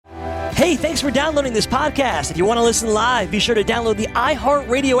Hey, thanks for downloading this podcast. If you want to listen live, be sure to download the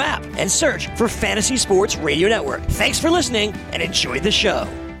iHeartRadio app and search for Fantasy Sports Radio Network. Thanks for listening and enjoy the show.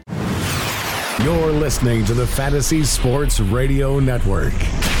 You're listening to the Fantasy Sports Radio Network.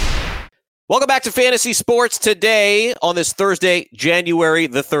 Welcome back to Fantasy Sports Today on this Thursday, January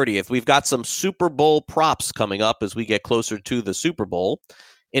the 30th. We've got some Super Bowl props coming up as we get closer to the Super Bowl.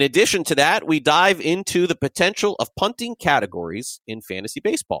 In addition to that, we dive into the potential of punting categories in fantasy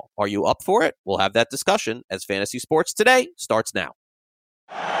baseball. Are you up for it? We'll have that discussion as Fantasy Sports Today starts now.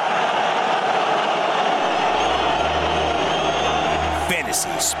 Fantasy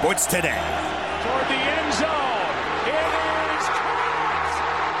Sports Today. Toward the end zone. It is caught!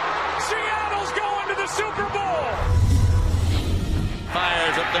 Seattle's going to the Super Bowl.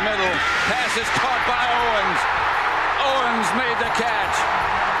 Fires up the middle. Pass is caught by Owens. Owens made the catch.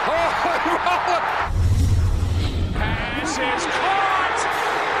 Pass is caught.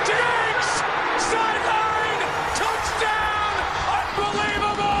 Diggs! Sideline! Touchdown!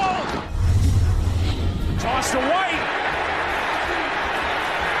 Unbelievable! Toss to White.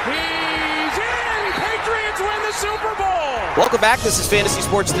 He's in! Patriots win the Super Bowl! Welcome back. This is Fantasy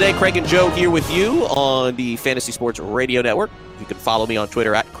Sports Today. Craig and Joe here with you on the Fantasy Sports Radio Network. You can follow me on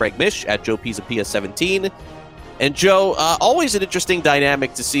Twitter at Craig Mish, at Joe Pisapia17. And Joe, always an interesting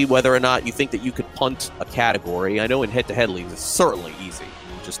dynamic to see whether or not you think that you could punt a category. I know in head-to-head leagues, it's certainly easy.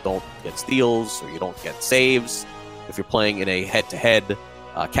 You just don't get steals or you don't get saves. If you're playing in a head-to-head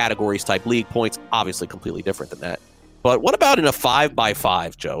categories type league, points obviously completely different than that. But what about in a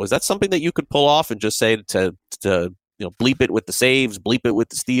 5x5, Joe? Is that something that you could pull off and just say to bleep it with the saves, bleep it with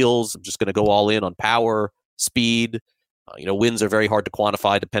the steals? I'm just going to go all in on power, speed. Wins are very hard to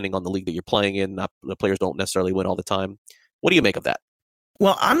quantify depending on the league that you're playing in. The players don't necessarily win all the time. What do you make of that?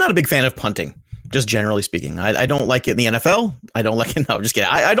 Well, I'm not a big fan of punting, just generally speaking. I don't like it in the NFL. I don't like it. No, just kidding.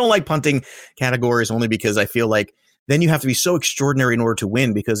 I don't like punting categories only because I feel like then you have to be so extraordinary in order to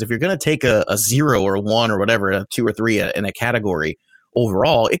win. Because if you're going to take a 0 or a 1 or whatever, a 2 or 3 in a category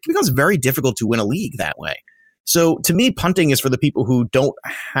overall, it becomes very difficult to win a league that way. So to me, punting is for the people who don't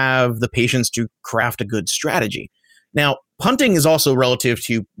have the patience to craft a good strategy. Now, punting is also relative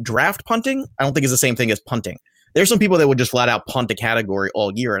to draft punting. I don't think it's the same thing as punting. There's some people that would just flat out punt a category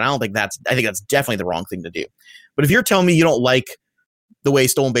all year, and I think that's definitely the wrong thing to do. But if you're telling me you don't like the way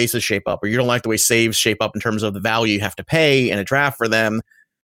stolen bases shape up, or you don't like the way saves shape up in terms of the value you have to pay in a draft for them,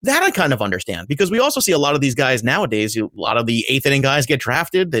 that I kind of understand, because we also see a lot of these guys nowadays, a lot of the 8th inning guys get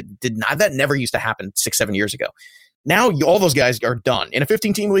drafted that never used to happen 6-7 years ago. Now all those guys are done. In a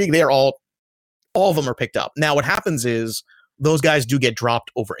 15-team league, they are all of them are picked up. Now, what happens is those guys do get dropped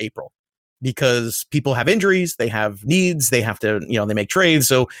over April because people have injuries, they have needs, they have to, they make trades.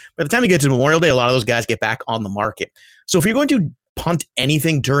 So by the time you get to Memorial Day, a lot of those guys get back on the market. So if you're going to punt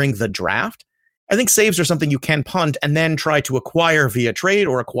anything during the draft, I think saves are something you can punt and then try to acquire via trade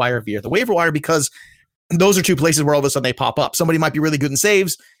or acquire via the waiver wire, because those are two places where all of a sudden they pop up. Somebody might be really good in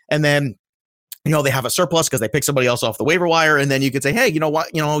saves, and then they have a surplus because they pick somebody else off the waiver wire. And then you could say, hey, you know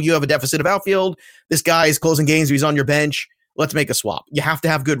what? You have a deficit of outfield. This guy is closing games. He's on your bench. Let's make a swap. You have to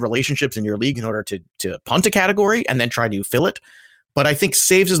have good relationships in your league in order to punt a category and then try to fill it. But I think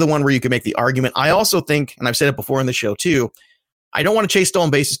saves is the one where you can make the argument. I also think, and I've said it before in the show too, I don't want to chase stolen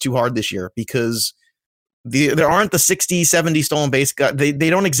bases too hard this year because there aren't the 60, 70 stolen base guys.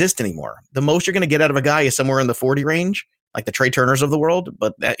 They don't exist anymore. The most you're going to get out of a guy is somewhere in the 40 range, like the Trey Turners of the world,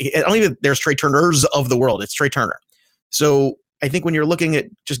 but I don't even, there's Trey Turners of the world. It's Trey Turner. So I think when you're looking at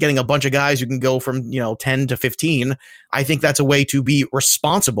just getting a bunch of guys, you can go from, 10 to 15. I think that's a way to be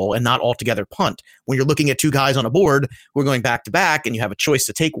responsible and not altogether punt. When you're looking at 2 guys on a board who are going back to back and you have a choice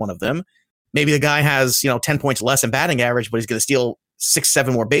to take one of them, maybe the guy has, 10 points less in batting average, but he's going to steal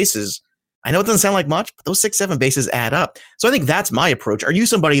 6-7 more bases. I know it doesn't sound like much, but those 6-7 bases add up. So I think that's my approach. Are you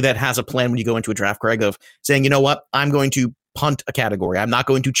somebody that has a plan when you go into a draft, Craig, of saying, you know what, I'm going to punt a category. I'm not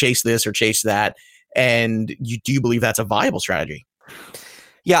going to chase this or chase that. And do you believe that's a viable strategy?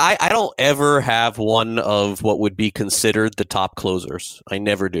 Yeah, I don't ever have one of what would be considered the top closers. I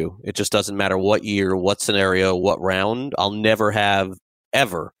never do. It just doesn't matter what year, what scenario, what round. I'll never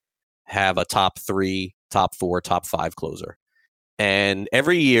ever have a top 3, top 4, top 5 closer. And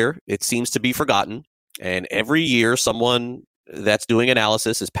every year it seems to be forgotten. And every year someone that's doing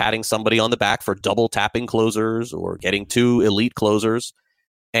analysis is patting somebody on the back for double tapping closers or getting 2 elite closers.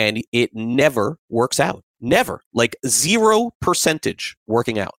 And it never works out. Never. Like 0%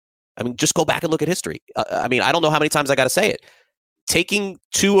 working out. I mean, just go back and look at history. I don't know how many times I got to say it. Taking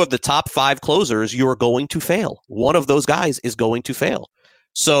 2 of the top 5 closers, you're going to fail. One of those guys is going to fail.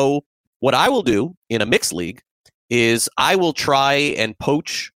 So what I will do in a mixed league is I will try and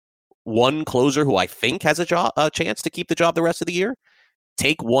poach one closer who I think has a chance to keep the job the rest of the year.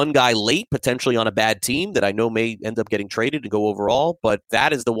 Take one guy late, potentially on a bad team that I know may end up getting traded to go overall. But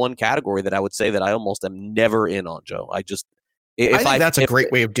that is the one category that I would say that I almost am never in on, Joe. I think that's a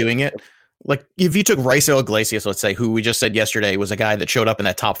great way of doing it. Like if you took Raisel Iglesias, let's say, who we just said yesterday was a guy that showed up in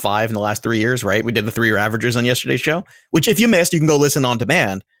that top 5 in the last 3 years, right? We did the 3-year averages on yesterday's show, which if you missed, you can go listen on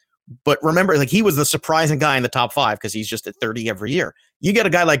demand. But remember, like he was the surprising guy in the top 5 because he's just at 30 every year. You get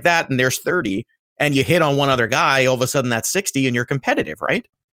a guy like that and there's 30 and you hit on one other guy, all of a sudden that's 60 and you're competitive, right?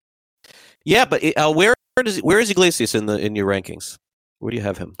 Yeah, but where is Iglesias in your rankings? Where do you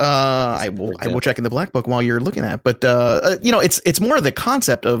have him? I will check in the black book while you're looking at it. But it's more of the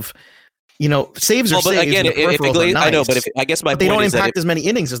concept of saves are saves. Again, nice, I know, but I guess my point they don't is impact as many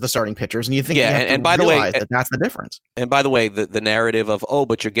innings as the starting pitchers, and you think and by the way, that's the difference. And by the way, the narrative of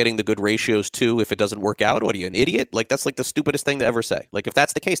but you're getting the good ratios too if it doesn't work out. What are you, an idiot? Like that's like the stupidest thing to ever say. Like if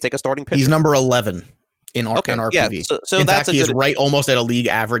that's the case, take a starting pitcher. He's number 11 in RPV. Yeah, so in fact, he is right almost at a league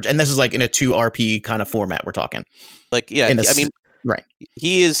average, and this is like in a 2 RP kind of format we're talking. Like right.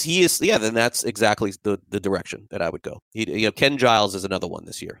 He is. Yeah. Then that's exactly the direction that I would go. Ken Giles is another one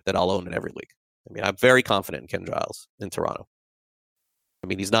this year that I'll own in every league. I mean, I'm very confident in Ken Giles in Toronto. I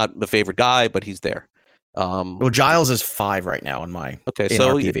mean, he's not the favorite guy, but he's there. Well, Giles is 5 right now in my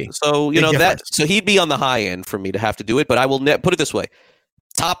RPV. So he'd be on the high end for me to have to do it. But I will put it this way: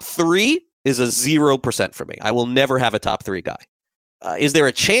 top 3 is a 0% for me. I will never have a top 3 guy. Is there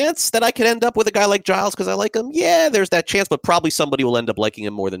a chance that I could end up with a guy like Giles because I like him? Yeah, there's that chance, but probably somebody will end up liking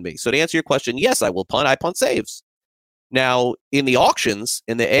him more than me. So to answer your question, yes, I will punt. I punt saves. Now, in the auctions,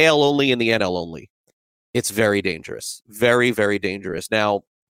 in the AL only and the NL only, it's very dangerous. Very, very dangerous. Now,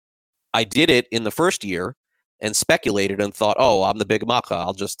 I did it in the first year and speculated and thought, I'm the big maca.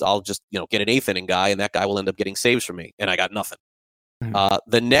 I'll just get an 8th inning guy, and that guy will end up getting saves for me. And I got nothing.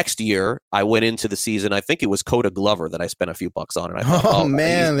 The next year, I went into the season. I think it was Coda Glover that I spent a few bucks on, and I thought,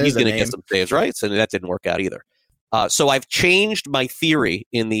 he's going to get some saves, right? So that didn't work out either. So I've changed my theory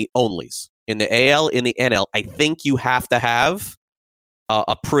in the onlys, in the AL, in the NL. I think you have to have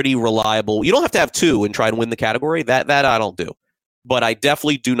a pretty reliable. You don't have to have 2 and try and win the category. That I don't do, but I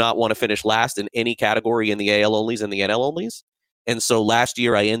definitely do not want to finish last in any category in the AL onlys and the NL onlys. And so last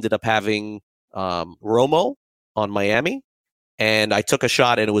year I ended up having Romo on Miami. And I took a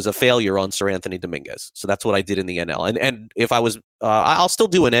shot, and it was a failure on Sir Anthony Dominguez. So that's what I did in the NL. And if I was, I'll still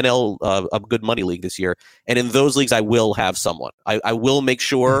do an NL, a good money league this year. And in those leagues, I will have someone. I will make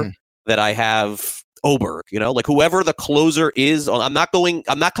sure that I have Oberg. Like whoever the closer is. I'm not coming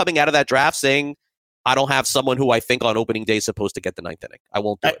out of that draft saying I don't have someone who I think on opening day is supposed to get the 9th inning. I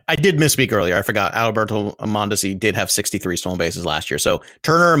won't do it. I did misspeak earlier. I forgot. Alberto Mondesi did have 63 stolen bases last year. So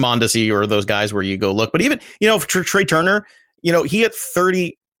Turner and Mondesi are those guys where you go look. But even for Trey Turner. He had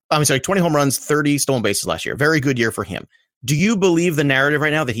 20 home runs, 30 stolen bases last year. Very good year for him. Do you believe the narrative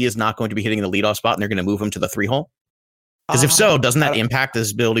right now that he is not going to be hitting the leadoff spot and they're going to move him to the 3-hole? Because if so, doesn't that impact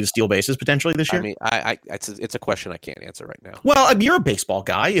his ability to steal bases potentially this year? I mean, it's a question I can't answer right now. Well, you're a baseball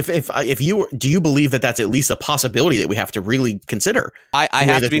guy. Do you believe that that's at least a possibility that we have to really consider? I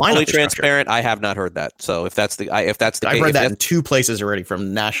have to be fully transparent. I have not heard that. So if that's the case, I've read that in 2 places already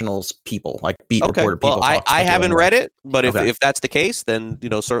from Nationals people, like beat reporter people. Well, I haven't read it, but if that's the case, then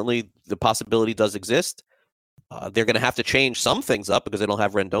certainly the possibility does exist. They're going to have to change some things up because they don't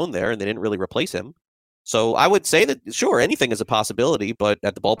have Rendon there, and they didn't really replace him. So I would say that, sure, anything is a possibility, but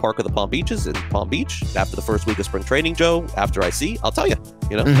at the ballpark of the Palm Beaches in Palm Beach, after the first week of spring training, Joe, after I see, I'll tell you,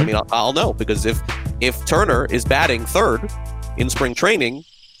 I mean, I'll know, because if Turner is batting 3rd in spring training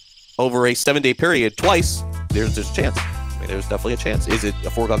over a 7-day period twice, there's a chance. I mean, there's definitely a chance. Is it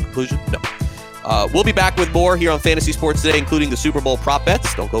a foregone conclusion? No. We'll be back with more here on Fantasy Sports Today, including the Super Bowl prop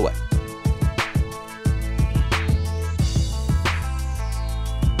bets. Don't go away.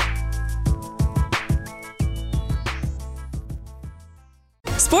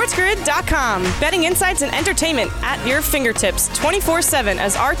 SportsGrid.com. Betting insights and entertainment at your fingertips 24/7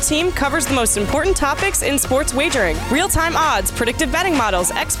 as our team covers the most important topics in sports wagering. Real-time odds, predictive betting models,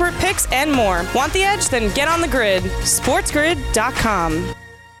 expert picks, and more. Want the edge? Then get on the grid. SportsGrid.com.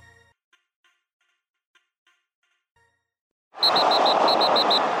 Well,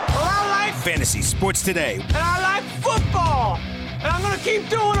 I like Fantasy Sports Today. And I like football. And I'm going to keep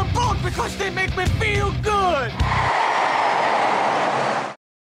doing them both because they make me feel good.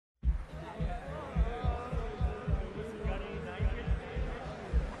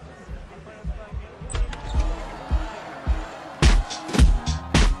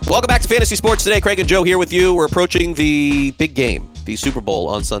 Welcome back to Fantasy Sports Today. Craig and Joe here with you. We're approaching the big game, the Super Bowl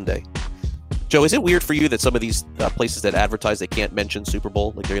on Sunday. Joe, is it weird for you that some of these places that advertise they can't mention Super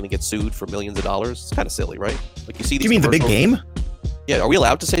Bowl, like they're going to get sued for millions of dollars? It's kind of silly, right? Like you see. Do you mean the big game? Yeah, are we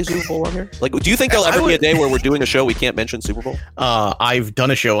allowed to say Super Bowl on here? Like, do you think there'll ever be a day where we're doing a show we can't mention Super Bowl? I've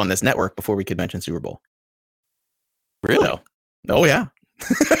done a show on this network before we could mention Super Bowl. Really? So, oh yeah.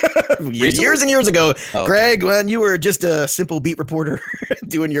 Years and years ago, Greg, when you were just a simple beat reporter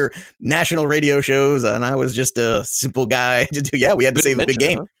doing your national radio shows, and I was just a simple guy. We had to say the big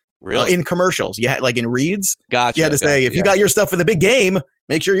game. Huh? Really? In commercials, you had, like in reads, gotcha. You had to say, if you got your stuff for the big game,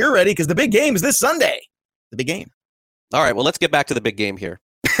 make sure you're ready because the big game is this Sunday. The big game. All right, well, let's get back to the big game here.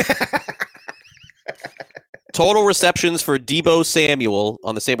 Total receptions for Deebo Samuel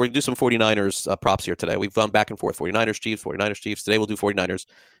on the same. We're going to do some 49ers props here today. We've gone back and forth. 49ers, Chiefs, 49ers, Chiefs. Today we'll do 49ers.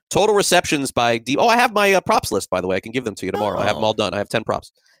 Total receptions by Deebo. Oh, I have my props list, by the way. I can give them to you tomorrow. I have them all done. I have 10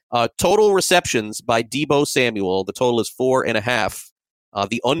 props. Total receptions by Deebo Samuel. The total is 4.5.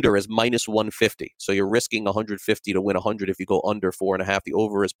 The under is minus 150. So you're risking 150 to win 100 if you go under 4.5. The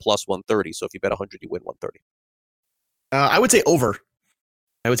over is plus 130. So if you bet 100, you win 130. I would say over.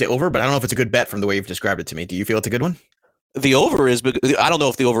 But I don't know if it's a good bet from the way you've described it to me. Do you feel it's a good one? The over is, I don't know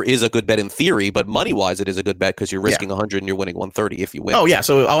if the over is a good bet in theory, but money-wise, it is a good bet because you're risking 100 and you're winning 130 if you win. Oh, yeah.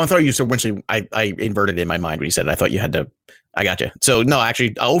 So I'll throw you. So when I inverted in my mind when you said it. I thought you had to. I got you. So no,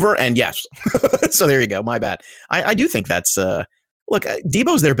 actually over and yes. So there you go. My bad. I do think that's look,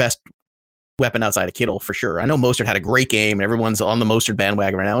 Deebo's their best weapon outside of Kittle for sure. I know Mostert had a great game and everyone's on the Mostert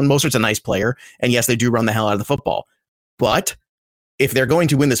bandwagon right now. And Mostert's a nice player. And yes, they do run the hell out of the football. But if they're going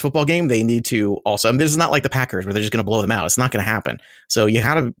to win this football game, they need to also, I mean, this is not like the Packers where they're just going to blow them out. It's not going to happen. So you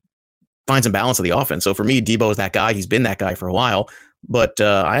have to find some balance of the offense. So for me, Deebo is that guy. He's been that guy for a while, but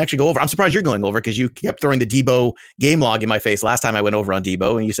I actually go over. I'm surprised you're going over because you kept throwing the Deebo game log in my face last time I went over on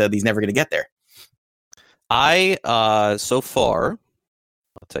Deebo and you said he's never going to get there. So far,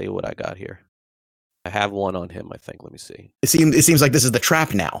 I'll tell you what I got here. I have one on him, I think. Let me see. It seems like this is the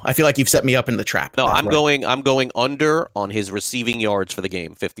trap now. I feel like you've set me up in the trap. No, I'm going under on his receiving yards for the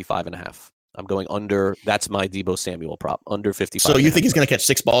game, 55.5. I'm going under. That's my Deebo Samuel prop, under 55. So you think he's going to catch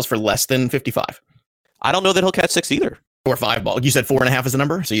 6 balls for less than 55? I don't know that he'll catch 6 either. Or 5 balls. You said 4.5 is the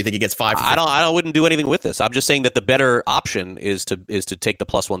number, so you think he gets 5? I wouldn't do anything with this. I'm just saying that the better option is to take the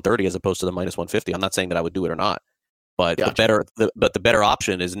plus 130 as opposed to the minus 150. I'm not saying that I would do it or not. But gotcha. the better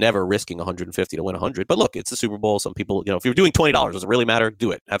option is never risking 150 to win 100. But look, it's the Super Bowl. Some people, if you're doing $20, does it really matter?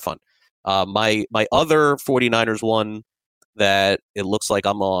 Do it. Have fun. My other 49ers one that it looks like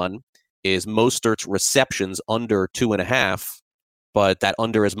I'm on is Mostert's receptions under 2.5, but that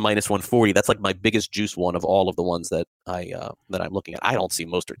under is minus 140. That's like my biggest juice one of all of the ones that I'm looking at. I don't see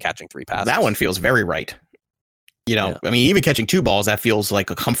Mostert catching 3 passes. That one feels very right. I mean, even catching 2 balls, that feels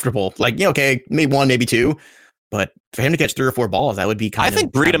like a comfortable, okay, maybe 1, maybe 2. But for him to catch 3 or 4 balls, that would be kind of. I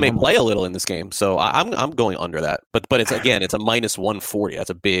think Breida may play a little in this game, so I'm going under that. But it's a minus 140. That's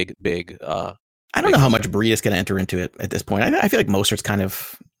a big. I don't know how much Breida's going to enter into it at this point. I feel like Mostert's kind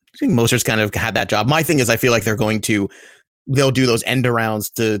of had that job. My thing is, I feel like they'll do those end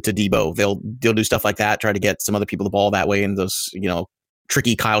arounds to Deebo. They'll do stuff like that, try to get some other people the ball that way in those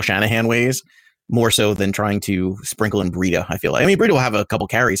tricky Kyle Shanahan ways, more so than trying to sprinkle in Breida. I feel like. I mean, Breida will have a couple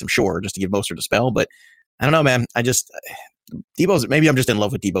carries, I'm sure, just to give Mostert a spell, but. I don't know, man. Maybe I'm just in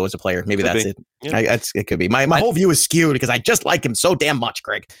love with Deebo as a player. Maybe that's it. Yeah. It could be. My whole view is skewed because I just like him so damn much,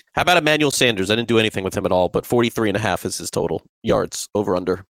 Greg. How about Emmanuel Sanders? I didn't do anything with him at all, but 43.5 is his total yards over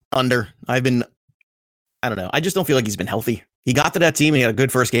under. Under. I don't know. I just don't feel like he's been healthy. He got to that team and he had a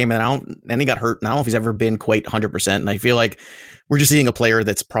good first game and he got hurt. And I don't know if he's ever been quite 100%. And I feel like we're just seeing a player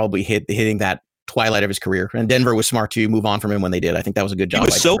that's probably hitting that twilight of his career, and Denver was smart to move on from him when they did. I think that was a good job. He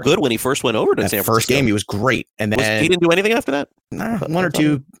was so good when he first went over to San Francisco. First game, he was great, and then he didn't do anything after that. One or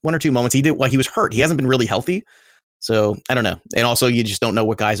two moments he did. He was hurt. He hasn't been really healthy, so I don't know. And also, you just don't know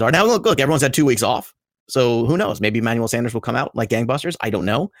what guys are. Now, look, everyone's had 2 weeks off, so who knows? Maybe Emmanuel Sanders will come out like gangbusters. I don't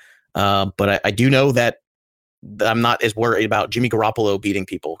know, but I do know that I'm not as worried about Jimmy Garoppolo beating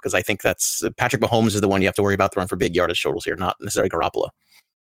people because I think that's Patrick Mahomes is the one you have to worry about throwing for big yardage totals here, not necessarily Garoppolo.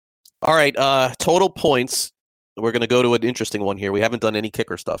 All right, total points. We're going to go to an interesting one here. We haven't done any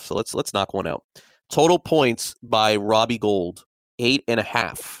kicker stuff, so let's knock one out. Total points by Robbie Gold,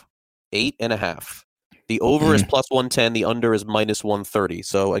 8.5. 8.5. The over is plus 110. The under is minus 130.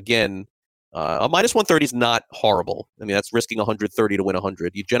 So again, a minus 130 is not horrible. I mean, that's risking 130 to win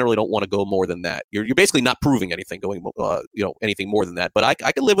 100. You generally don't want to go more than that. You're basically not proving anything going anything more than that. But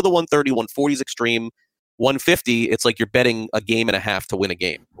I can live with a 130. 140 is extreme. 150, it's like you're betting a game and a half to win a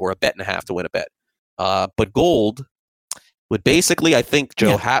game, or a bet and a half to win a bet. But Gold would basically, I think,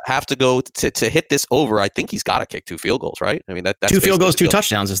 Joe, have to go to hit this over. I think he's got to kick 2 field goals, right? I mean, that's 2 field goals, 2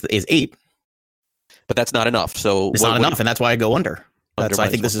 touchdowns is 8. but that's not enough. So it's not enough, and that's why I go under. I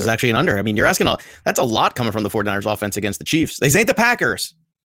think this is actually an under. I mean, you're asking that's a lot coming from the 49ers offense against the Chiefs. These ain't the Packers.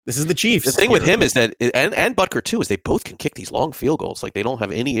 This is the Chiefs. The thing with him is that, and Butker too, is they both can kick these long field goals. Like they don't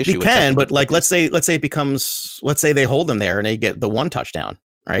have any issue. You can, but like let's say it becomes, let's say they hold them there and they get the one touchdown,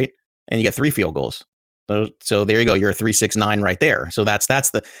 right? And you get 3 field goals. So there you go. You're a 3-6-9 right there. So that's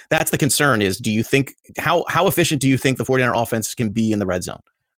the concern is, do you think how efficient do you think the 49er offense can be in the red zone?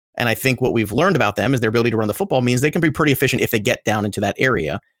 And I think what we've learned about them is their ability to run the football means they can be pretty efficient if they get down into that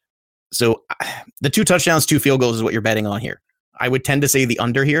area. So the 2 touchdowns, 2 field goals is what you're betting on here. I would tend to say the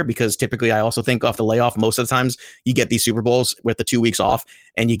under here because typically I also think off the layoff, most of the times you get these Super Bowls with the 2 weeks off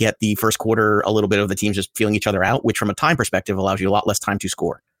and you get the first quarter, a little bit of the teams just feeling each other out, which from a time perspective allows you a lot less time to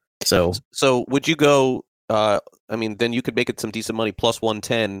score. So would you go, then you could make it some decent money. Plus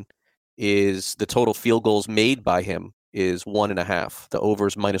 110 is the total field goals made by him is 1.5. The over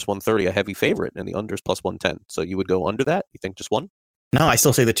is minus 130, a heavy favorite, and the under is plus 110. So you would go under that? You think just one? No, I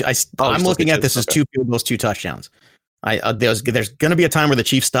still say I'm looking at this as 2 field goals, 2 touchdowns. There's going to be a time where the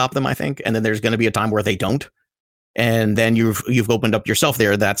Chiefs stop them, I think, and then there's going to be a time where they don't. And then you've opened up yourself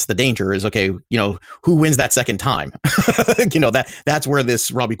there. That's the danger is, okay, who wins that second time? That's where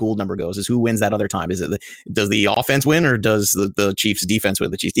this Robbie Gould number goes, is who wins that other time? Is it does the offense win or does the Chiefs defense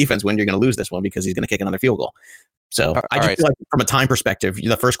win? The Chiefs defense win, you're going to lose this one because he's going to kick another field goal. So I just feel like from a time perspective,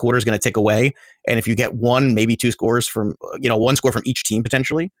 the first quarter is going to tick away. And if you get 1, maybe 2 scores from, 1 score from each team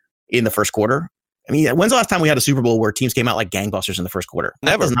potentially in the first quarter. I mean, when's the last time we had a Super Bowl where teams came out like gangbusters in the first quarter? That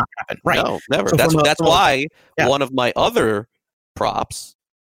Never. does not happen. Right. No, never. So that's why one of my other props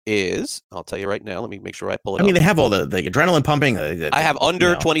is, I'll tell you right now, let me make sure I pull it up. I mean, they have all the adrenaline pumping. I have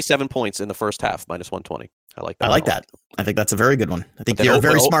under 27 points in the first half, minus 120. I like that. I like that. I think that's a very good one. I think you're a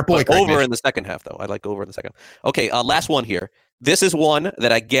very smart boy. Over in the second half, though. I like over in the second. Okay, last one here. This is one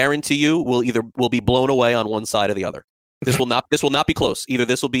that I guarantee you will be blown away on one side or the other. This will not be close. Either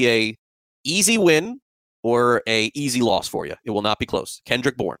this will be a easy win or a easy loss for you. It will not be close.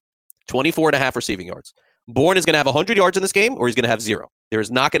 Kendrick Bourne, 24.5 receiving yards. Bourne is going to have 100 yards in this game, or he's going to have 0. This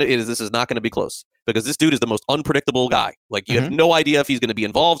is not going to be close because this dude is the most unpredictable guy. Like you have no idea if he's going to be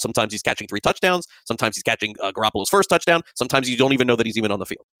involved. Sometimes he's catching 3 touchdowns. Sometimes he's catching Garoppolo's first touchdown. Sometimes you don't even know that he's even on the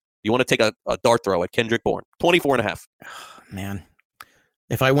field. You want to take a dart throw at Kendrick Bourne, 24.5. Man,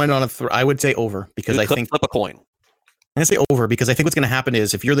 if I went on I would say over because I think flip a coin. I'm going to say over because I think what's going to happen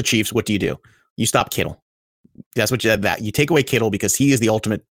is if you're the Chiefs, what do? You stop Kittle. That's what you take away Kittle because he is the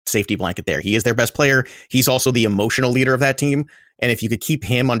ultimate safety blanket there. He is their best player. He's also the emotional leader of that team. And if you could keep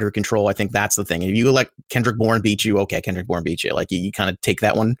him under control, I think that's the thing. If you let Kendrick Bourne beat you, okay, Kendrick Bourne beat you. Like you kind of take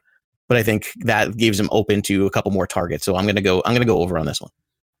that one. But I think that gives him open to a couple more targets. So I'm going to go over on this one.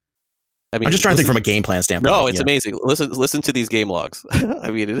 I mean, I'm just trying to think from a game plan standpoint. No, it's amazing. Listen to these game logs.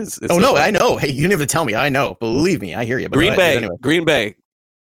 I mean, it is. No, funny. I know. Hey, you didn't have to tell me. I know. Believe me, I hear you. But Green Bay,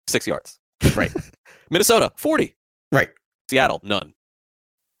 6 yards. Right. Minnesota, 40. Right. Seattle, none.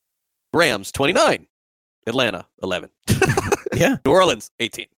 Rams, 29. Atlanta, 11. Yeah. New Orleans,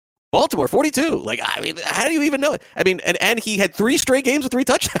 18. Baltimore, 42. Like, I mean, how do you even know it? I mean, and he had 3 straight games with 3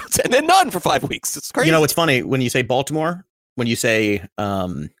 touchdowns and then none for 5 weeks. It's crazy. It's funny when you say Baltimore, when you say,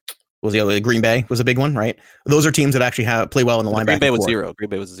 what was the other? Green Bay was a big one, right? Those are teams that actually play well in the linebacker. Green Bay was core. 0. Green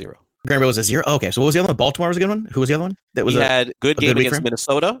Bay was a 0. Green Bay was a 0. Okay, so what was the other one? Baltimore was a good one. Who was the other one? That was had good game against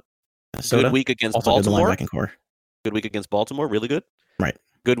Minnesota. Good week against also Baltimore. Good week against Baltimore. Really good. Right.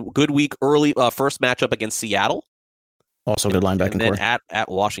 Good week early. First matchup against Seattle. Also good linebacking core. And then at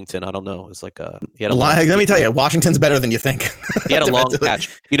Washington, I don't know. It's like let me tell you, Washington's better than you think. He had a long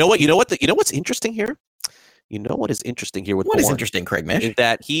catch. You know what's interesting here? You know what is interesting here with what Bourne is interesting, Craig Mish? Is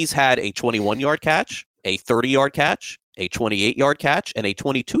that he's had a 21-yard catch, a 30-yard catch, a 28-yard catch, and a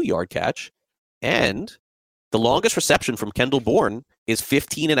 22-yard catch. And the longest reception from Kendall Bourne is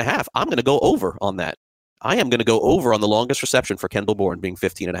 15.5. I'm going to go over on that. I am going to go over on the longest reception for Kendall Bourne being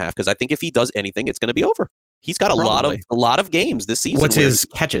 15.5 because I think if he does anything, it's going to be over. He's got a lot of games this season. What's his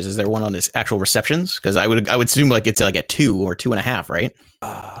catches? Is there one on his actual receptions? Because I would assume like it's like a 2 or 2.5, right?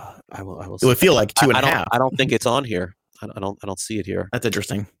 I will. It would feel like 2.5. I don't think it's on here. I don't see it here. That's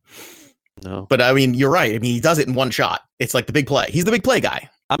interesting. No, but I mean, you're right. I mean, he does it in one shot. It's like the big play. He's the big play guy.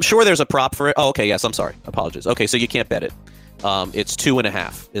 I'm sure there's a prop for it. Oh, okay. Yes, I'm sorry. Apologies. Okay, so you can't bet it. It's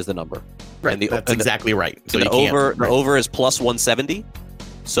 2.5 is the number. Right. That's exactly right. So the over is plus 170.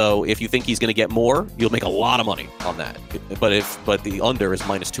 So if you think he's going to get more, you'll make a lot of money on that. But the under is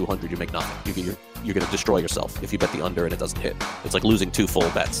minus 200, you make nothing. You're going to destroy yourself if you bet the under and it doesn't hit. It's like losing 2 full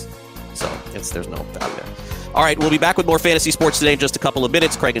bets. So there's no value there. All right, we'll be back with more fantasy sports today in just a couple of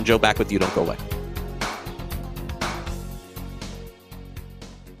minutes. Craig and Joe back with you. Don't go away.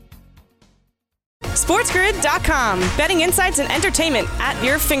 SportsGrid.com. Betting insights and entertainment at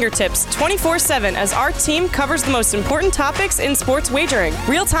your fingertips 24/7 as our team covers the most important topics in sports wagering.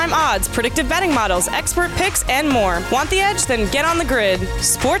 Real-time odds, predictive betting models, expert picks, and more. Want the edge? Then get on the grid.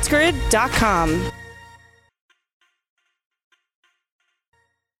 SportsGrid.com.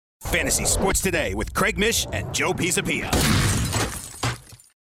 Fantasy Sports Today with Craig Mish and Joe Pisapia.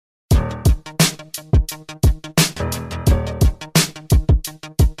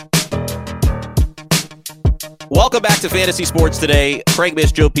 Welcome back to Fantasy Sports Today. Craig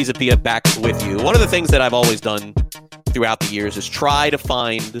Mish, Joe Pisapia back with you. One of the things that I've always done throughout the years is try to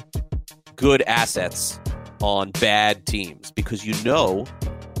find good assets on bad teams, because you know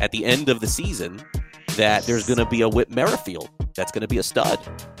at the end of the season that there's going to be a Whit Merrifield that's going to be a stud.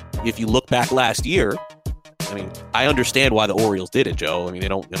 If you look back last year, I mean, I understand why the Orioles did it, Joe. I mean,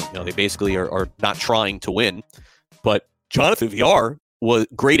 they basically are not trying to win. But Jonathan VR was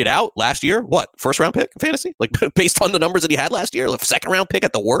graded out last year. What, first round pick in fantasy? Like, based on the numbers that he had last year, like second round pick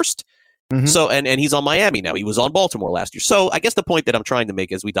at the worst. Mm-hmm. So, and he's on Miami now. He was on Baltimore last year. So I guess the point that I'm trying to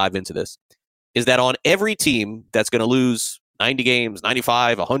make as we dive into this is that on every team that's going to lose 90 games,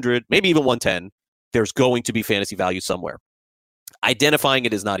 95, 100, maybe even 110, there's going to be fantasy value somewhere. Identifying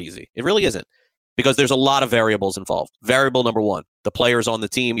it is not easy. It really isn't, because there's a lot of variables involved. Variable number one, the players on the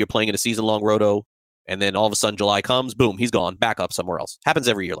team. You're playing in a season-long roto, and then all of a sudden July comes, boom, he's gone, back up somewhere else. Happens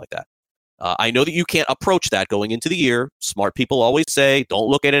every year like that. I know that you can't approach that going into the year. Smart people always say, don't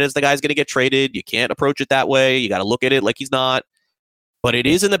look at it as the guy's going to get traded. You can't approach it that way. You got to look at it like he's not. But it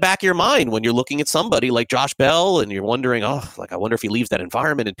is in the back of your mind when you're looking at somebody like Josh Bell and you're wondering, I wonder if he leaves that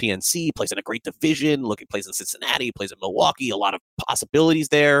environment in PNC, plays in a great division, plays in Cincinnati, plays in Milwaukee, a lot of possibilities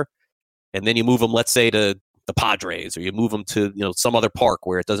there. And then you move him, let's say, to the Padres, or you move him to some other park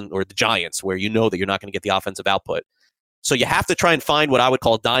where it doesn't, or the Giants, where you know that you're not going to get the offensive output. So you have to try and find what I would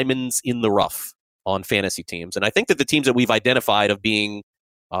call diamonds in the rough on fantasy teams. And I think that the teams that we've identified of being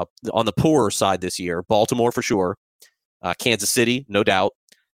on the poorer side this year, Baltimore for sure, Kansas City, no doubt,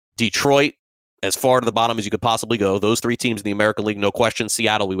 Detroit, as far to the bottom as you could possibly go. Those three teams in the American League, no question.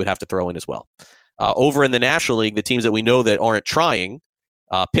 Seattle, we would have to throw in as well. Over in the National League, the teams that we know that aren't trying,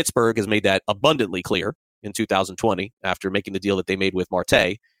 Pittsburgh has made that abundantly clear in 2020 after making the deal that they made with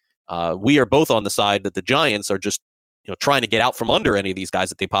Marte. We are both on the side that the Giants are just trying to get out from under any of these guys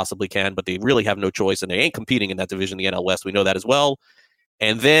that they possibly can, but they really have no choice, and they ain't competing in that division, the NL West. We know that as well.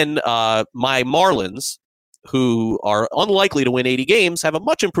 And then my Marlins, who are unlikely to win 80 games, have a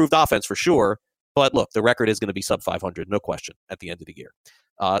much improved offense for sure. But look, the record is going to be sub 500, no question, at the end of the year.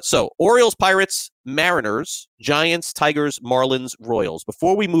 So Orioles, Pirates, Mariners, Giants, Tigers, Marlins, Royals.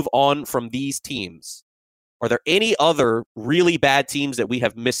 Before we move on from these teams, are there any other really bad teams that we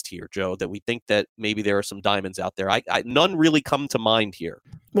have missed here, Joe, that we think that maybe there are some diamonds out there? None really come to mind here.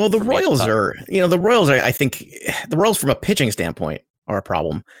 Well, the Royals I think the Royals from a pitching standpoint are a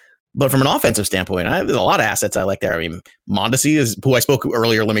problem. But from an offensive standpoint, there's a lot of assets I like there. I mean, Mondesi is who I spoke to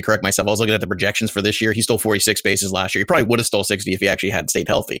earlier. Let me correct myself. I was looking at the projections for this year. He stole 46 bases last year. He probably would have stole 60 if he actually had stayed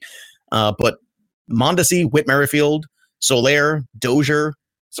healthy. But Mondesi, Whit Merrifield, Soler, Dozier,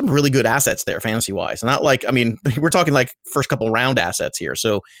 some really good assets there fantasy-wise. Not like, we're talking like first couple round assets here.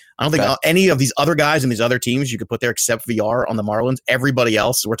 So I don't think any of these other guys and these other teams you could put there except VR on the Marlins. Everybody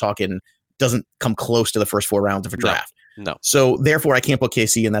else, we're talking, doesn't come close to the first 4 rounds of a draft. No. So therefore, I can't put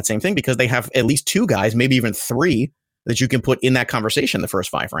KC in that same thing because they have at least 2 guys, maybe even 3, that you can put in that conversation the first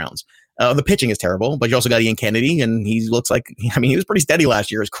 5 rounds. The pitching is terrible, but you also got Ian Kennedy, and he looks like, he was pretty steady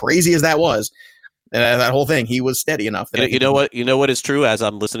last year, as crazy as that was. That whole thing, he was steady enough. That you know what is true as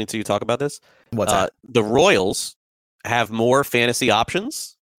I'm listening to you talk about this? What's that? The Royals have more fantasy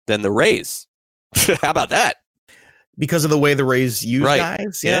options than the Rays. How about that? Because of the way the Rays use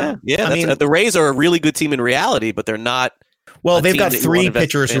guys? Yeah. The Rays are a really good team in reality, but they're not. Well, they've got 3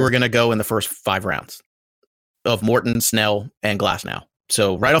 pitchers who are going to go in the first 5 rounds of Morton, Snell, and Glasnow.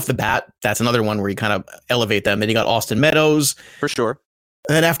 So right off the bat, that's another one where you kind of elevate them. Then you got Austin Meadows. For sure.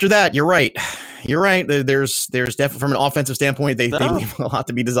 And then after that, you're right. There's definitely, from an offensive standpoint, they leave a lot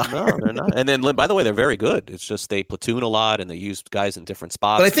to be desired. No, they're not. And then, by the way, they're very good. It's just they platoon a lot and they use guys in different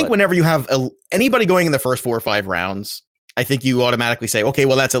spots. But I think whenever you have anybody going in the first 4 or 5 rounds, I think you automatically say, okay,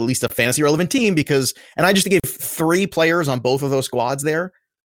 well, that's at least a fantasy relevant team and I just gave 3 players on both of those squads there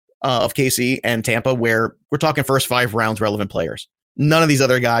of KC and Tampa, where we're talking first 5 rounds relevant players. None of these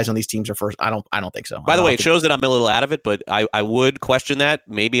other guys on these teams are first. I don't think so. By the way, it shows that I'm a little out of it, but I would question that.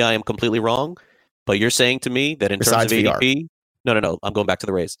 Maybe I am completely wrong. But you're saying to me that in terms of ADP, no, I'm going back to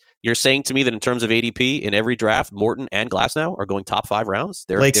the Rays. You're saying to me that in terms of ADP in every draft, Morton and Glasnow are going top 5 rounds.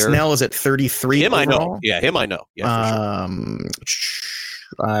 Blake Snell is at 33. Him, overall. I know. Yeah, him, I know. Yeah, for sure.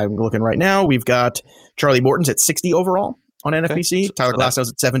 I'm looking right now. We've got Charlie Morton's at 60 overall on NFBC. So Tyler Glasnow's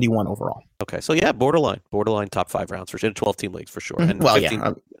at 71 overall. Okay, so yeah, borderline top 5 rounds in 12-team leagues for sure. Mm-hmm. And well, 15,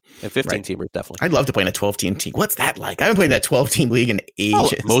 and 15-teamers definitely. I'd love to play in a 12-team team. What's that like? I haven't played that 12-team league in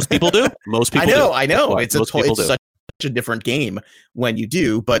ages. Most people do. Most people do. I know. It's such a different game when you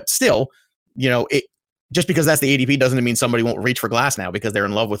do, but still, just because that's the ADP doesn't mean somebody won't reach for Glasnow because they're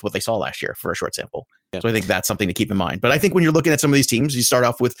in love with what they saw last year for a short sample. Yeah. So I think that's something to keep in mind. But I think when you're looking at some of these teams, you start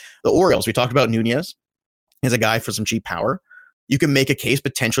off with the Orioles. We talked about Nunez as a guy for some cheap power. You can make a case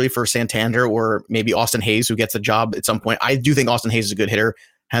potentially for Santander or maybe Austin Hayes, who gets a job at some point. I do think Austin Hayes is a good hitter,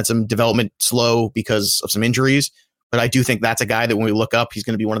 had some development slow because of some injuries, but I do think that's a guy that when we look up, he's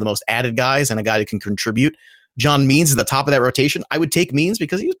going to be one of the most added guys and a guy that can contribute. John Means at the top of that rotation. I would take Means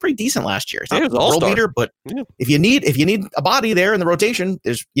because he was pretty decent last year. He's not a world beater, but if you need a body there in the rotation,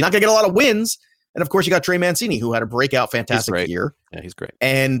 you're not going to get a lot of wins. And of course, you got Trey Mancini, who had a breakout fantastic year. Yeah, he's great.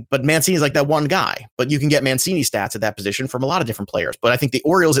 But Mancini's like that one guy. But you can get Mancini stats at that position from a lot of different players. But I think the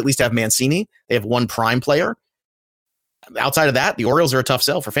Orioles at least have Mancini. They have one prime player. Outside of that, the Orioles are a tough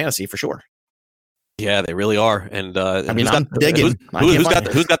sell for fantasy for sure. Yeah, they really are. And I'm digging. Who's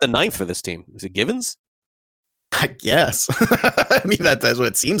got the ninth for this team? Is it Givens? I guess. I mean, that's what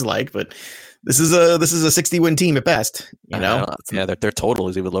it seems like, but this is a 60-win team at best, Yeah, their total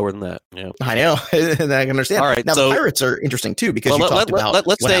is even lower than that. Yeah, I know, and I can understand. All right, now the Pirates are interesting too because you talked about.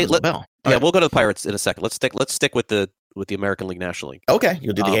 We'll go to the Pirates in a second. Let's stick with the American League, National League. Okay,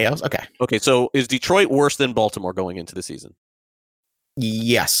 you'll do the ALs. Okay. So is Detroit worse than Baltimore going into the season?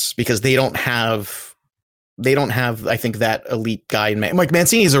 Yes, because they don't have. I think that elite guy in Mike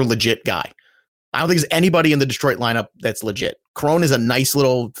Mancini is a legit guy. I don't think there's anybody in the Detroit lineup that's legit. Cron is a nice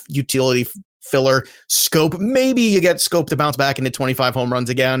little utility filler. Scope, maybe you get Scope to bounce back into 25 home runs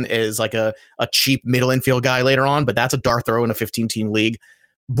again as like a cheap middle infield guy later on, but that's a dart throw in a 15-team league.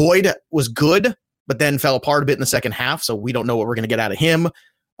 Boyd was good, but then fell apart a bit in the second half, so we don't know what we're going to get out of him.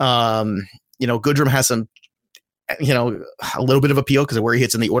 Goodrum has some, a little bit of appeal because of where he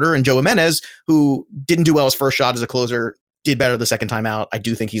hits in the order, and Joe Jimenez, who didn't do well his first shot as a closer, did better the second time out. I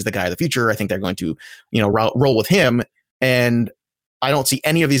do think he's the guy of the future. I think they're going to, roll with him. And I don't see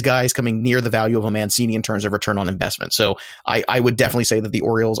any of these guys coming near the value of a Mancini in terms of return on investment. So I would definitely say that the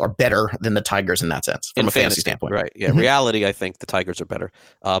Orioles are better than the Tigers in that sense, from a fantasy standpoint. Right. Yeah. Mm-hmm. Reality, I think the Tigers are better.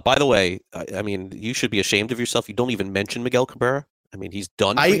 By the way, I mean, you should be ashamed of yourself. You don't even mention Miguel Cabrera. I mean, he's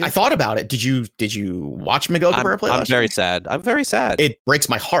done. I thought about it. Did you watch Miguel Cabrera play? I'm very sad. I'm very sad. It breaks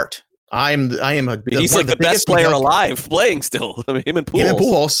my heart. He's like the best player alive playing still. I mean, him and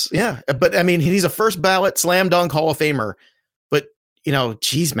Pujols. Yeah. But I mean, he's a first ballot slam dunk Hall of Famer. But,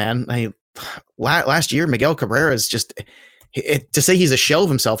 geez, man, last year, Miguel Cabrera is just to say he's a shell of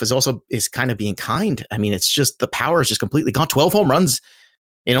himself is kind of being kind. I mean, it's just the power is just completely gone. 12 home runs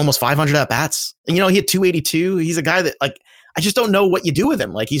in almost 500 at bats. And, he had 282. He's a guy that I just don't know what you do with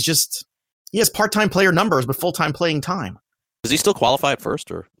him. He has part-time player numbers, but full-time playing time. Does he still qualify at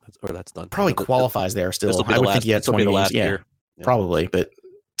first or that's done? Probably qualifies there still. I would think he had 20 games. Yeah, probably, but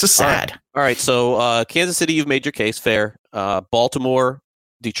it's just sad. All right. So Kansas City, you've made your case. Fair. Baltimore,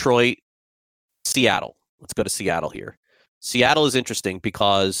 Detroit, Seattle. Let's go to Seattle here. Seattle is interesting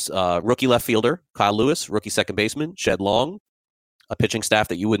because rookie left fielder, Kyle Lewis, rookie second baseman, Shed Long, a pitching staff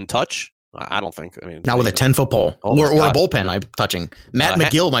that you wouldn't touch. I don't think. I mean, not with a 10-foot pole or a bullpen. I'm touching. Matt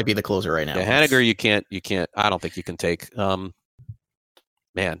McGill might be the closer right now. Yeah, Haniger, you can't. I don't think you can take.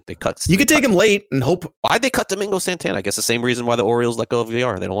 Man, they cut. You could take him late and hope. Why'd they cut Domingo Santana? I guess the same reason why the Orioles let go of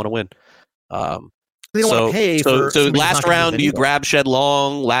VR. They don't want to win. They don't want to pay. So last round, do you grab Shed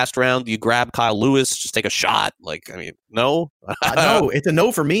Long? Last round, do you grab Kyle Lewis? Just take a shot. No. No, it's a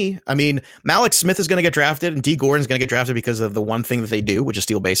no for me. I mean, Malik Smith is going to get drafted, and D. Gordon's going to get drafted because of the one thing that they do, which is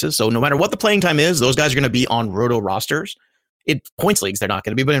steal bases. So no matter what the playing time is, those guys are going to be on roto rosters. In points leagues, they're not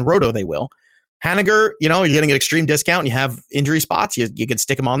going to be, but in roto, they will. Haniger, you're getting an extreme discount. And you have injury spots. You can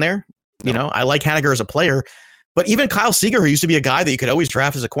stick him on there. I like Haniger as a player. But even Kyle Seager, who used to be a guy that you could always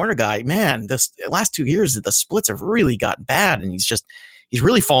draft as a corner guy, man, this last 2 years, the splits have really gotten bad, and he's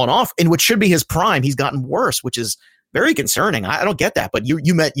really fallen off. In what should be his prime, he's gotten worse, which is very concerning. I don't get that, but you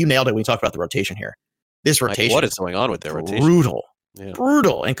nailed it when you talked about the rotation here. This rotation, what is going on with their rotation?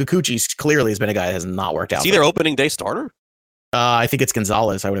 Brutal. And Kikuchi clearly has been a guy that has not worked out. Is he their opening day starter? I think it's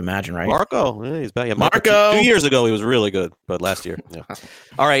Gonzalez, I would imagine, right? Marco. Yeah, he's back. Yeah, Marco. 2 years ago, he was really good, but last year. Yeah.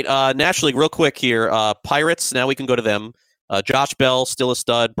 All right. National League, real quick here. Pirates, now we can go to them. Josh Bell, still a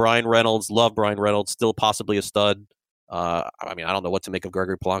stud. Brian Reynolds, love Brian Reynolds, still possibly a stud. I don't know what to make of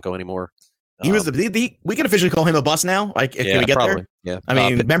Gregory Polanco anymore. He was we can officially call him a bust now. Can we get probably. There? Yeah. I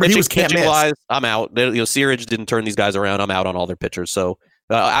mean, remember he was can't miss. Wise, I'm out. Searage didn't turn these guys around. I'm out on all their pitchers. So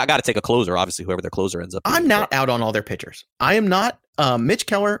I got to take a closer, obviously, whoever their closer ends up being. I'm not out on all their pitchers. I am not. Mitch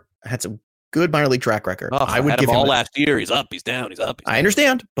Keller had some good minor league track record. Oh, I would give him all him last year. He's up, he's down, he's up. I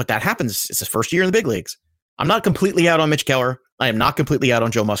understand, but that happens. It's his first year in the big leagues. I'm not completely out on Mitch Keller. I am not completely out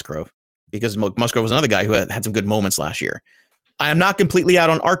on Joe Musgrove, because Musgrove was another guy who had some good moments last year. I am not completely out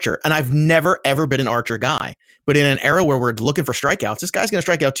on Archer, and I've never, ever been an Archer guy. But in an era where we're looking for strikeouts, this guy's going to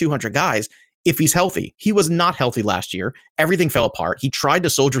strike out 200 guys if he's healthy. He was not healthy last year. Everything fell apart. He tried to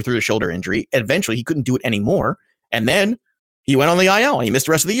soldier through a shoulder injury. Eventually, he couldn't do it anymore. And then he went on the IL, and he missed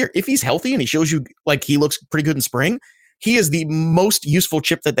the rest of the year. If he's healthy and he shows you like he looks pretty good in spring, he is the most useful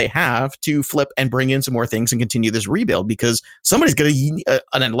chip that they have to flip and bring in some more things and continue this rebuild, because somebody's going to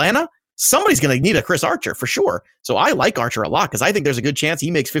an Atlanta. Somebody's going to need a Chris Archer for sure. So I like Archer a lot, because I think there's a good chance he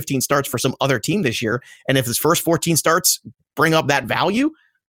makes 15 starts for some other team this year. And if his first 14 starts bring up that value,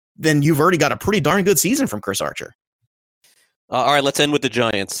 then you've already got a pretty darn good season from Chris Archer. All right, let's end with the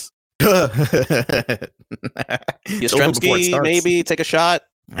Giants. Yastrzemski, maybe take a shot.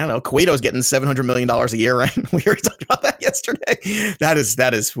 I don't know. Cueto's getting $700 million a year, right? We already talked about that yesterday. That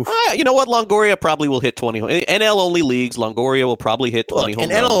is. You know what? Longoria probably will hit 20. NL only leagues, Longoria will probably hit 20 home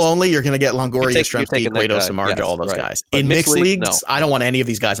runs. In NL only, you're going to get Longoria, Yastrzemski, Cueto, Samardzija, all those guys. But in mixed leagues, no. I don't want any of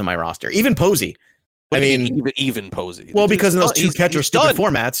these guys on my roster. Even Posey. Even Posey. Well, because in those two catcher stupid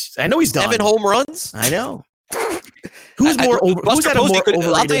formats, I know he's done. 7 home runs. I know. Who's had a more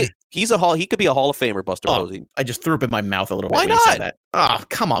overrated? He could be a Hall of Famer, Buster Posey. I just threw up in my mouth a little bit. Why when not? You said that. Oh,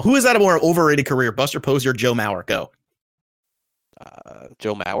 come on. Who has had a more overrated career, Buster Posey or Joe Mauer? Go.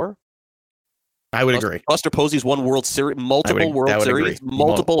 Joe Mauer. I would agree. Buster Posey's won World Series, multiple World Series,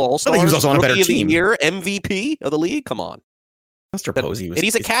 multiple All-Stars. He was also on a better team. Year, MVP of the league. Come on. Buster Posey was. And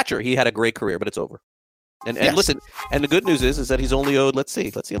he's a catcher. He had a great career, but it's over. And listen, and the good news is that he's only owed. Let's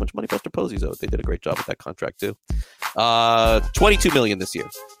see how much money Buster Posey's owed. They did a great job with that contract too. $22 million this year.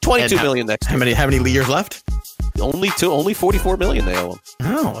 $22 million next year. How many years left? Only $44 million they owe him.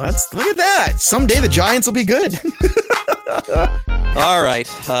 Oh, look at that. Someday the Giants will be good. All right,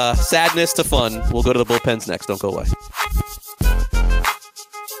 sadness to fun. We'll go to the bullpens next. Don't go away.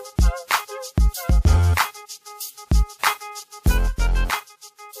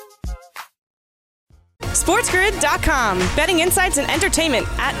 SportsGrid.com. Betting insights and entertainment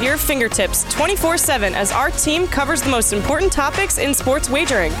at your fingertips 24/7 as our team covers the most important topics in sports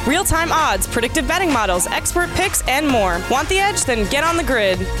wagering. Real-time odds, predictive betting models, expert picks, and more. Want the edge? Then get on the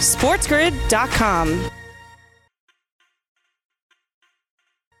grid. SportsGrid.com.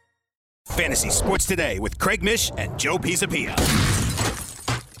 Fantasy Sports Today with Craig Mish and Joe Pisapia.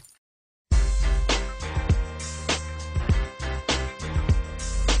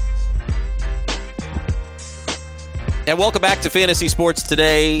 And welcome back to Fantasy Sports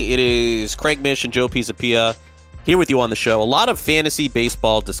Today. It is Craig Mish and Joe Pisapia here with you on the show. A lot of fantasy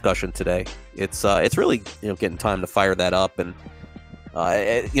baseball discussion today. It's really getting time to fire that up. And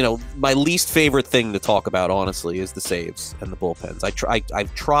my least favorite thing to talk about, honestly, is the saves and the bullpens.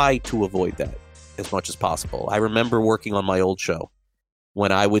 I've tried to avoid that as much as possible. I remember working on my old show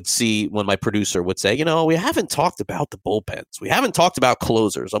when my producer would say, we haven't talked about the bullpens. We haven't talked about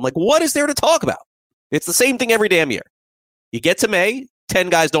closers. I'm like, what is there to talk about? It's the same thing every damn year. You get to May, 10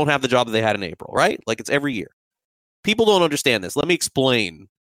 guys don't have the job that they had in April, right? Like, it's every year. People don't understand this. Let me explain.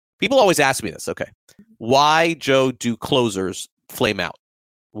 People always ask me this. Okay. Why, Joe, do closers flame out?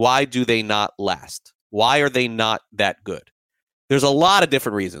 Why do they not last? Why are they not that good? There's a lot of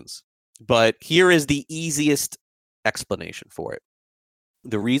different reasons, but here is the easiest explanation for it.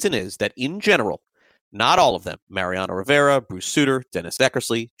 The reason is that in general, not all of them, Mariano Rivera, Bruce Sutter, Dennis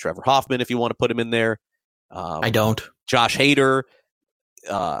Eckersley, Trevor Hoffman, if you want to put him in there. I don't. Josh Hader.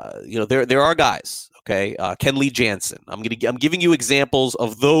 There are guys. Okay, Kenley Jansen. I'm giving you examples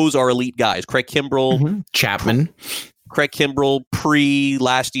of those are elite guys. Craig Kimbrell, Chapman. Craig Kimbrell pre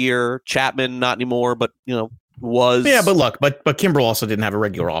last year. Chapman not anymore, but was. Yeah, but look, but Kimbrell also didn't have a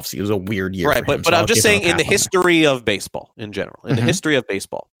regular offseason. It was a weird year, right? But I'm just saying in the history of baseball in general, the history of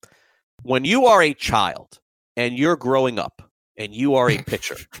baseball, when you are a child and you're growing up and you are a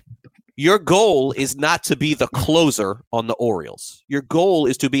pitcher. Your goal is not to be the closer on the Orioles. Your goal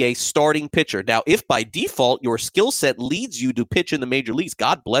is to be a starting pitcher. Now, if by default your skill set leads you to pitch in the major leagues,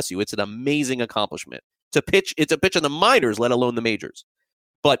 God bless you. It's an amazing accomplishment. It's a pitch in the minors, let alone the majors.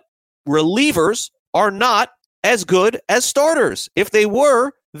 But relievers are not as good as starters. If they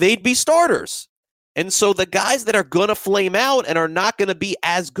were, they'd be starters. And so the guys that are going to flame out and are not going to be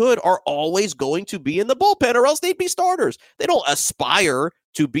as good are always going to be in the bullpen, or else they'd be starters. They don't aspire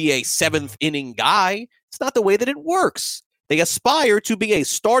to be a seventh inning guy. It's not the way that it works. They aspire to be a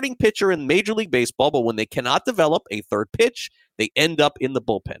starting pitcher in Major League Baseball, but when they cannot develop a third pitch, they end up in the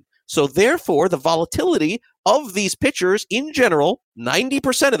bullpen. So therefore, the volatility of these pitchers in general,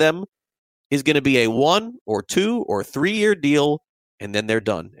 90% of them, is going to be a 1 or 2 or 3 year deal, and then they're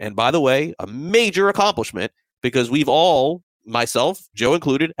done. And by the way, a major accomplishment, because we've all, myself, Joe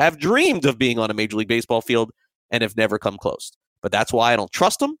included, have dreamed of being on a Major League Baseball field and have never come close. But that's why I don't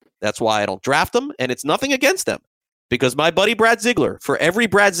trust them. That's why I don't draft them. And it's nothing against them. Because my buddy Brad Ziegler, for every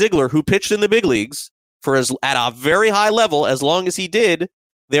Brad Ziegler who pitched in the big leagues at a very high level, as long as he did,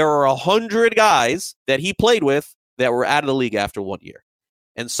 there are 100 guys that he played with that were out of the league after 1 year.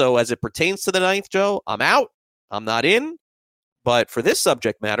 And so as it pertains to the ninth, Joe, I'm out. I'm not in. But for this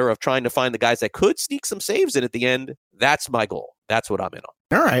subject matter of trying to find the guys that could sneak some saves in at the end, that's my goal. That's what I'm in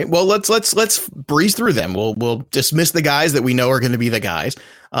on. All right. Well, let's breeze through them. We'll dismiss the guys that we know are going to be the guys.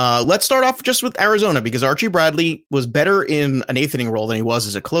 Let's start off just with Arizona, because Archie Bradley was better in an eighth inning role than he was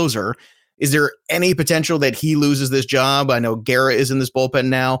as a closer. Is there any potential that he loses this job? I know Guerra is in this bullpen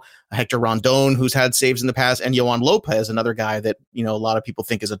now. Hector Rondon, who's had saves in the past, and Yohan Lopez, another guy that, you know, a lot of people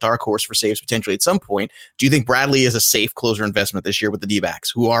think is a dark horse for saves potentially at some point. Do you think Bradley is a safe closer investment this year with the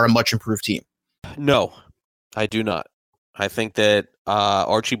D-backs, who are a much improved team? No, I do not. I think that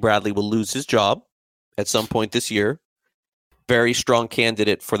Archie Bradley will lose his job at some point this year. Very strong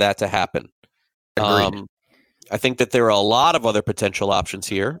candidate for that to happen. I think that there are a lot of other potential options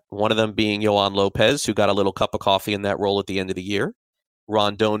here. One of them being Yohan Lopez, who got a little cup of coffee in that role at the end of the year.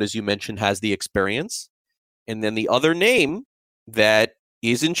 Rondon, as you mentioned, has the experience. And then the other name that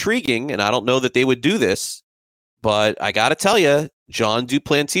is intriguing, and I don't know that they would do this, but I got to tell you, John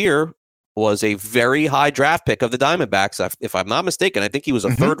Duplantier was a very high draft pick of the Diamondbacks. If I'm not mistaken, I think he was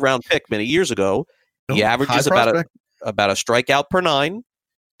a third-round pick many years ago. He averages about a strikeout per 9.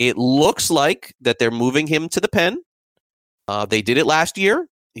 It looks like that they're moving him to the pen. They did it last year.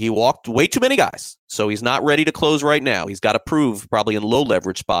 He walked way too many guys, so he's not ready to close right now. He's got to prove probably in low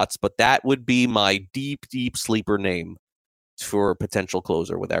leverage spots, but that would be my deep, deep sleeper name for a potential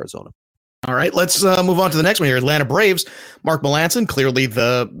closer with Arizona. All right, let's move on to the next one here. Atlanta Braves, Mark Melancon, clearly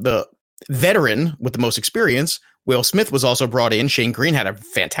the veteran with the most experience. Will Smith was also brought in. Shane Green had a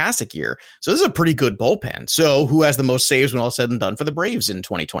fantastic year. So this is a pretty good bullpen. So who has the most saves when all said and done for the Braves in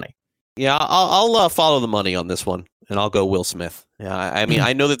 2020? Yeah, I'll follow the money on this one, and I'll go Will Smith. Yeah, I mean,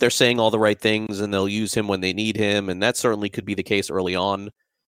 I know that they're saying all the right things, and they'll use him when they need him, and that certainly could be the case early on.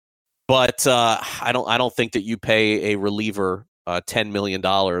 But I don't think that you pay a reliever $10 million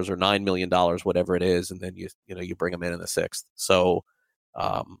or $9 million, whatever it is, and then you bring him in the 6th. So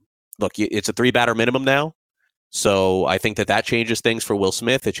look, it's a 3-batter minimum now. So I think that changes things for Will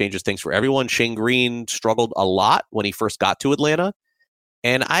Smith. It changes things for everyone. Shane Green struggled a lot when he first got to Atlanta.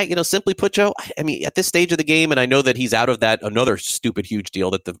 And simply put, Joe, I mean, at this stage of the game, and I know that he's out of that another stupid, huge deal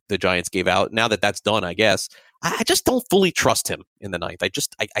that the Giants gave out. Now that that's done, I guess, I just don't fully trust him in the 9th.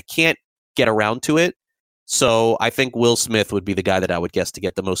 I can't get around to it. So I think Will Smith would be the guy that I would guess to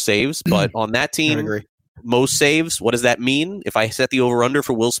get the most saves. But on that team, most saves, what does that mean? If I set the over-under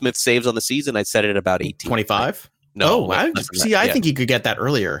for Will Smith saves on the season, I'd set it at about 18. 25? No. I think he could get that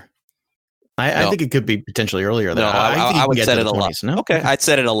earlier. I think it could be potentially earlier. No, I would set it a lot. No? Okay, I'd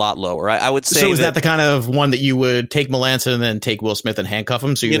set it a lot lower. I would say. So is that the kind of one that you would take Melancon and then take Will Smith and handcuff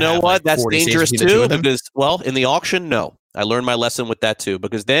him? So you know what? That's dangerous too. Because in the auction, no, I learned my lesson with that too.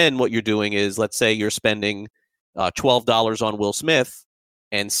 Because then what you're doing is, let's say you're spending $12 on Will Smith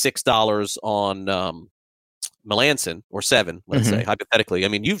and $6 on Melancon, or $7, let's say hypothetically. I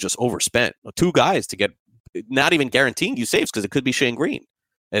mean, you've just overspent 2 guys to get not even guaranteeing you saves, because it could be Shane Green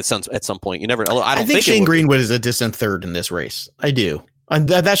at some point. You never. I think Shane Green is a distant third in this race. I do.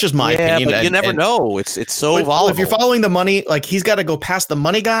 That's just my opinion. But you never know. It's so volatile. If you're following the money, like, he's got to go past the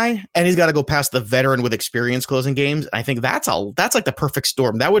money guy, and he's got to go past the veteran with experience closing games. I think that's like the perfect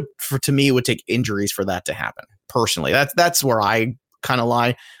storm. That would, to me, would take injuries for that to happen. Personally, that's where I kind of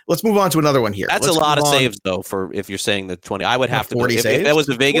lie. Let's move on to another one here. That's a lot of saves, though, for if you're saying the 20. I would have to 40 saves. If that was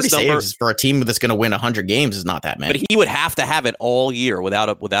the Vegas number for a team that's going to win 100 games is not that many. But he would have to have it all year without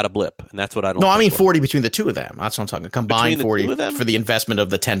a blip, and that's what I don't. No, I mean 40 between the two of them. That's what I'm talking. Combined 40 for the investment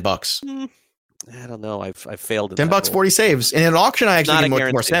of the $10. I don't know. I've failed. $10, 40 saves in an auction. I actually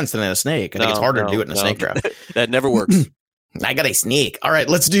make more sense than in a snake. I think it's harder to do it in a snake draft. That never works. I got a snake. All right,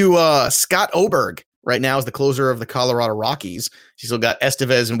 let's do Scott Oberg. Right now is the closer of the Colorado Rockies. She's still got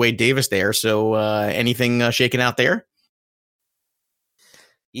Estevez and Wade Davis there. So anything shaking out there?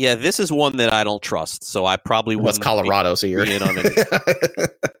 Yeah, this is one that I don't trust. So I probably wouldn't. What's Colorado? So you're in on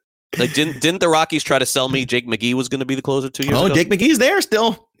it. Like, didn't the Rockies try to sell me Jake McGee was going to be the closer 2 years ago? Oh, Jake McGee's there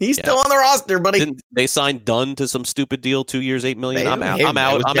still. He's still on the roster, buddy. Didn't they signed Dunn to some stupid deal, 2 years, $8 million? I'm out. I'm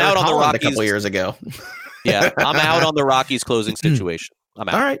out on the Rockies a couple years ago. Yeah, I'm out on the Rockies closing situation. I'm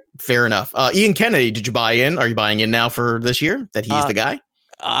out. All right, fair enough. Ian Kennedy, did you buy in? Are you buying in now for this year that he's the guy?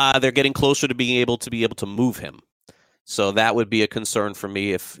 They're getting closer to being able to move him. So that would be a concern for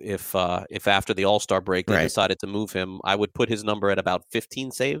me if after the All-Star break they decided to move him. I would put his number at about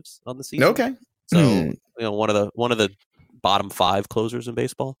 15 saves on the season. Okay. So one of the bottom 5 closers in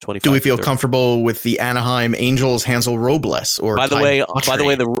baseball. 25. Do we feel comfortable with the Anaheim Angels, Hansel Robles? Or by the way,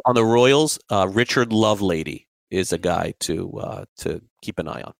 on the Royals, Richard Lovelady is a guy to keep an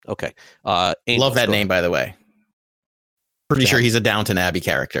eye on. Okay. Angels, love that name, by the way. Pretty sure he's a Downton Abbey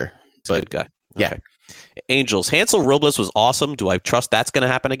character. But, good guy. Yeah. Okay. Angels. Hansel Robles was awesome. Do I trust that's going to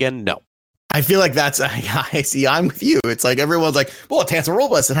happen again? No. I feel like that's, I see, I'm with you. It's like everyone's like, well, it's Hansel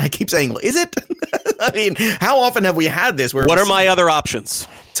Robles. And I keep saying, is it? I mean, how often have we had this? What are my other options?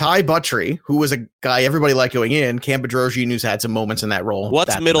 Ty Buttrey, who was a guy everybody liked going in. Cam Bedrosian, who's had some moments in that role.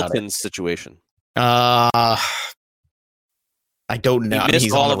 What's Middleton's situation? I don't know. He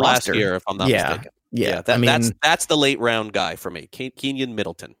missed all of last year, if I'm not mistaken. Yeah. That's the late round guy for me. Kenyon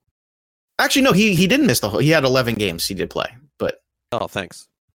Middleton. Actually, no, he didn't miss the whole. He had 11 games he did play, but thanks.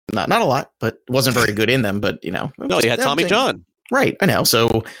 Not a lot, but wasn't very good in them. But he had Tommy John. Right, I know.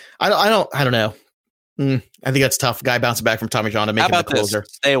 So I don't know. I think that's tough. Guy bouncing back from Tommy John to make him the closer.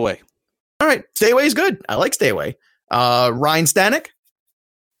 Stay away. All right, stay away is good. I like stay away. Ryan Stanek,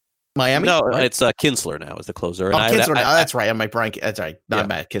 Miami. No, it's Kinsler now is the closer. And Kinsler. That's right. I'm Mike Brian. That's right. Not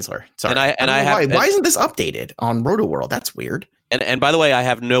Matt Kinsler. Sorry. Why isn't this updated on Roto World? That's weird. And by the way, I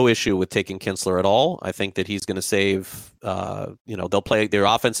have no issue with taking Kinsler at all. I think that he's going to save. They'll play. Their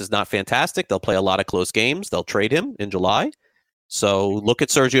offense is not fantastic. They'll play a lot of close games. They'll trade him in July. So look at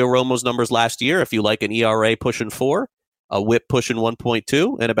Sergio Romo's numbers last year. If you like an ERA pushing 4, a WHIP pushing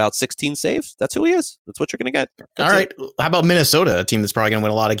 1.2, and about 16 saves, that's who he is. That's what you're going to get. All right. How about Minnesota, a team that's probably going to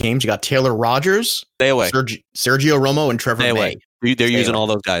win a lot of games? You got Taylor Rogers. Stay away. Sergio Romo and Trevor May. Away. They're using all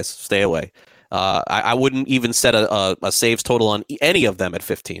those guys. Stay away. I wouldn't even set a saves total on any of them at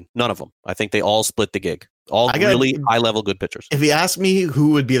 15. None of them. I think they all split the gig. All really high-level good pitchers. If you ask me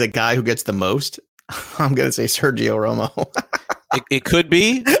who would be the guy who gets the most, I'm going to say Sergio Romo. it could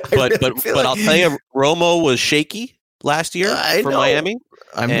be, but I'll tell you, Romo was shaky last year for Miami.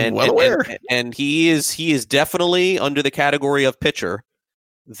 I'm well aware. And he is definitely under the category of pitcher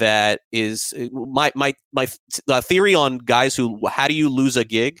that is my theory on guys who, how do you lose a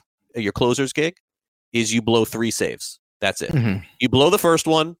gig? Your closer's gig is you blow 3 saves. That's it. Mm-hmm. You blow the first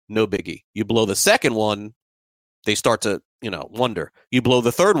one, no biggie. You blow the second one, they start to, wonder. You blow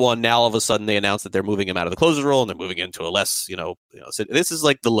the third one, now all of a sudden they announce that they're moving him out of the closer's role and they're moving into a less, so this is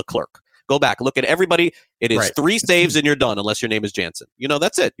like the Leclerc. Go back, look at everybody. It is 3 saves and you're done, unless your name is Jansen.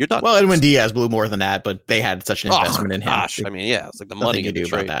 That's it. You're done. Well, Edwin Diaz blew more than that, but they had such an investment in him. Gosh, it's like the money you do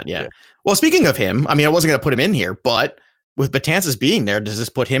about that. Yeah. Well, speaking of him, I wasn't going to put him in here, but with Betances being there, does this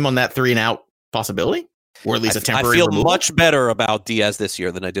put him on that 3 and out possibility, or at least a temporary? I feel removal? Much better about Diaz this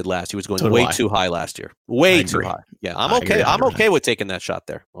year than I did last. He was going way too high last year. Way too high. Yeah, I'm okay. I'm okay with taking that shot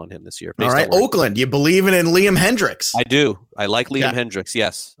there on him this year. All right, Oakland. You believe in Liam Hendricks? I do. I like Liam Hendricks.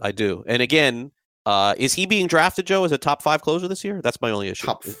 Yes, I do. And again, is he being drafted, Joe, as a top 5 closer this year? That's my only issue.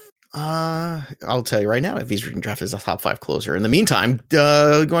 I'll tell you right now, if he's being drafted as a top 5 closer. In the meantime,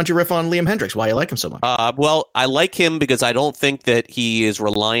 why don't you riff on Liam Hendricks? Why you like him so much? Well, I like him because I don't think that he is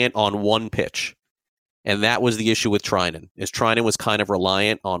reliant on one pitch. And that was the issue with Treinen. Treinen was kind of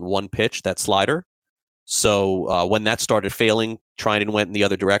reliant on one pitch, that slider. So when that started failing, Treinen went in the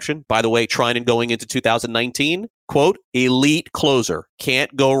other direction. By the way, Treinen going into 2019, quote, elite closer.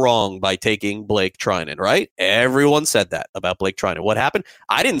 Can't go wrong by taking Blake Treinen, right? Everyone said that about Blake Treinen. What happened?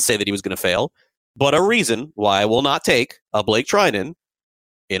 I didn't say that he was going to fail, but a reason why I will not take a Blake Treinen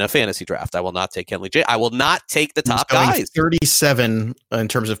in a fantasy draft. I will not take Kenley J. I will not take the top guys. 37 in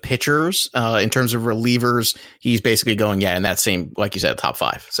terms of pitchers, in terms of relievers. He's basically going, in that same, like you said, top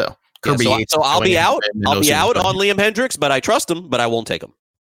 5. So Kirby. So I'll be out. I'll be out on Liam Hendricks, but I trust him, but I won't take him.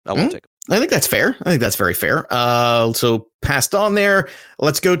 I won't take him. I think that's fair. I think that's very fair. So passed on there.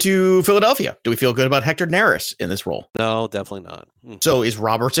 Let's go to Philadelphia. Do we feel good about Hector Neris in this role? No, definitely not. So is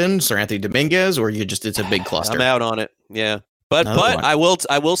Robertson, Sir Anthony Dominguez, or it's a big cluster? I'm out on it. Yeah. But I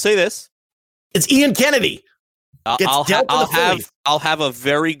will say this. It's Ian Kennedy. I'll have a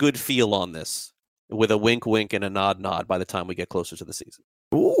very good feel on this with a wink wink and a nod by the time we get closer to the season.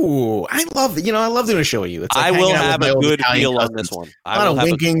 Ooh, I love I love doing a show with you. It's like I will have a good feel on this one. A lot of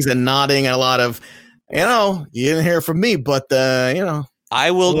winkings and nodding and a lot of, you didn't hear from me, but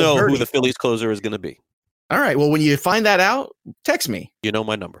I will know who the Phillies closer is going to be. All right. Well, when you find that out, text me. You know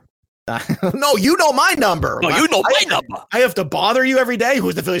my number. No, you know my number. No, you know my number. I have to bother you every day.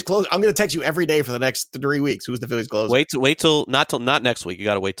 Who's the Phillies closer? I'm going to text you every day for the next 3 weeks. Who's the Phillies closer? Wait till not next week. You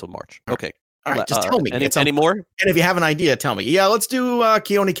got to wait till March. Okay. All right, just tell me. Any more? And if you have an idea, tell me. Yeah, let's do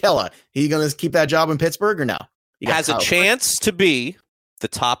Keone Kela. You going to keep that job in Pittsburgh or no? Has a chance to be the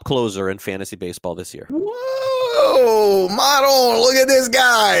top closer in fantasy baseball this year. Whoa, Maron, look at this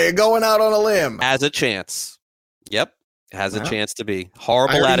guy going out on a limb. Has a chance. Yep. Has a chance to be. I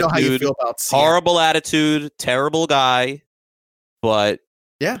Horrible already know how you attitude. feel about Seattle. Horrible attitude. Terrible guy. But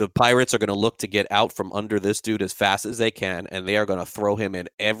yeah, the Pirates are going to look to get out from under this dude as fast as they can, and they are going to throw him in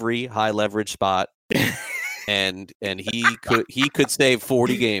every high leverage spot. and he could save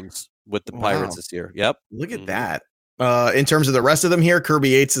 40 games with the Pirates this year. Yep. Look at that. In terms of the rest of them here,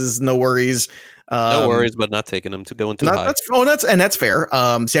 Kirby Yates is no worries. No worries, but not taking them to going too high. That's fair.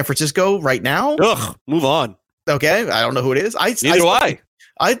 San Francisco right now. Ugh, move on. Okay, I don't know who it is. Neither do I.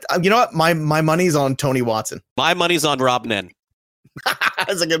 You know what? My money's on Tony Watson. My money's on Rob Nen.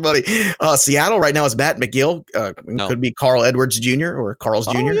 That's a good money. Seattle right now is Matt McGill. Could be Carl Edwards Jr. or Carl's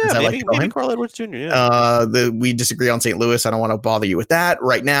Jr. Yeah, maybe Carl Edwards Jr. Yeah. We disagree on St. Louis. I don't want to bother you with that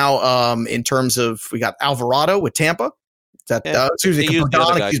right now. In terms of, we got Alvarado with Tampa. Pagan,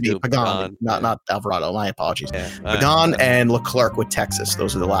 not Alvarado. My apologies. Pagan and Leclerc with Texas.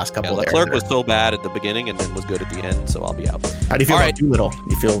 Those are the last couple. Leclerc was so bad at the beginning and then was good at the end, so I'll be out. How do you feel about Doolittle?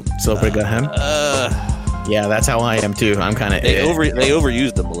 You feel still pretty good at him? Yeah, that's how I am too. I'm kind of they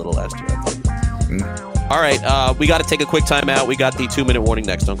overused them a little last year, I think. All right, we got to take a quick time out. We got the 2-minute warning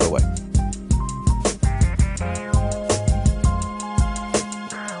next. Don't go away.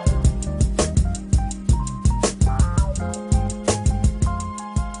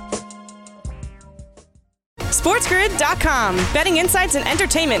 SportsGrid.com. Betting insights and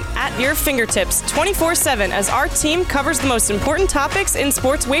entertainment at your fingertips 24/7 as our team covers the most important topics in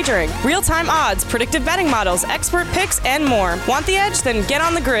sports wagering. Real-time odds, predictive betting models, expert picks, and more. Want the edge? Then get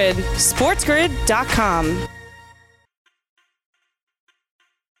on the grid. SportsGrid.com.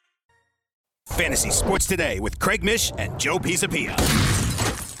 Fantasy Sports Today with Craig Mish and Joe Pisapia.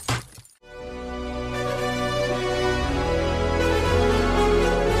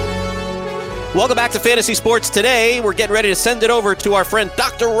 Welcome back to Fantasy Sports Today. We're getting ready to send it over to our friend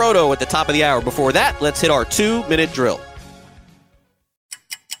Dr. Roto at the top of the hour. Before that, let's hit our 2-minute drill.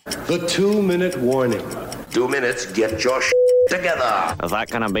 The 2-minute warning. 2 minutes, get your together. Is that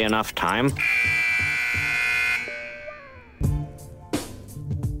going to be enough time?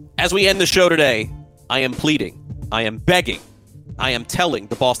 As we end the show today, I am pleading, I am begging, I am telling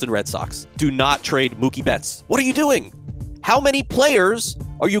the Boston Red Sox, do not trade Mookie Betts. What are you doing? How many players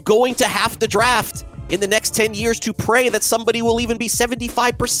are you going to have to draft in the next 10 years to pray that somebody will even be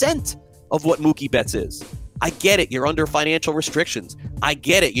 75% of what Mookie Betts is? I get it. You're under financial restrictions. I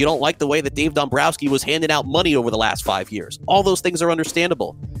get it. You don't like the way that Dave Dombrowski was handing out money over the last 5 years. All those things are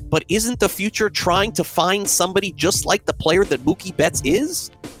understandable. But isn't the future trying to find somebody just like the player that Mookie Betts is?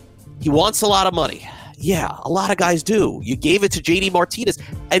 He wants a lot of money. Yeah, a lot of guys do. You gave it to JD Martinez,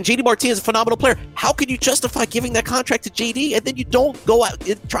 and JD Martinez is a phenomenal player. How can you justify giving that contract to JD and then you don't go out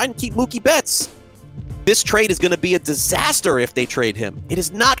and try and keep Mookie Betts? This trade is going to be a disaster if they trade him. It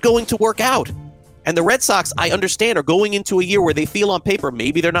is not going to work out. And the Red Sox, I understand, are going into a year where they feel on paper,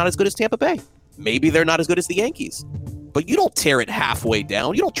 maybe they're not as good as Tampa Bay. Maybe they're not as good as the Yankees. But you don't tear it halfway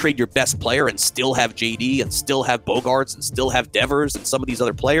down. You don't trade your best player and still have JD and still have Bogarts and still have Devers and some of these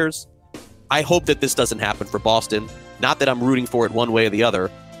other players. I hope that this doesn't happen for Boston. Not that I'm rooting for it one way or the other,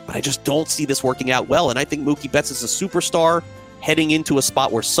 but I just don't see this working out well. And I think Mookie Betts is a superstar heading into a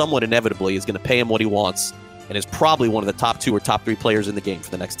spot where someone inevitably is going to pay him what he wants and is probably one of the top 2 or top 3 players in the game for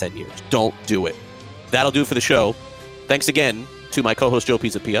the next 10 years. Don't do it. That'll do it for the show. Thanks again to my co-host Joe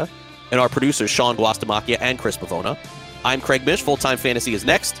Pisapia and our producers Sean Guastamacchia and Chris Pavona. I'm Craig Mish. Full-Time Fantasy is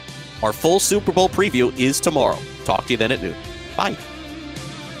next. Our full Super Bowl preview is tomorrow. Talk to you then at noon. Bye.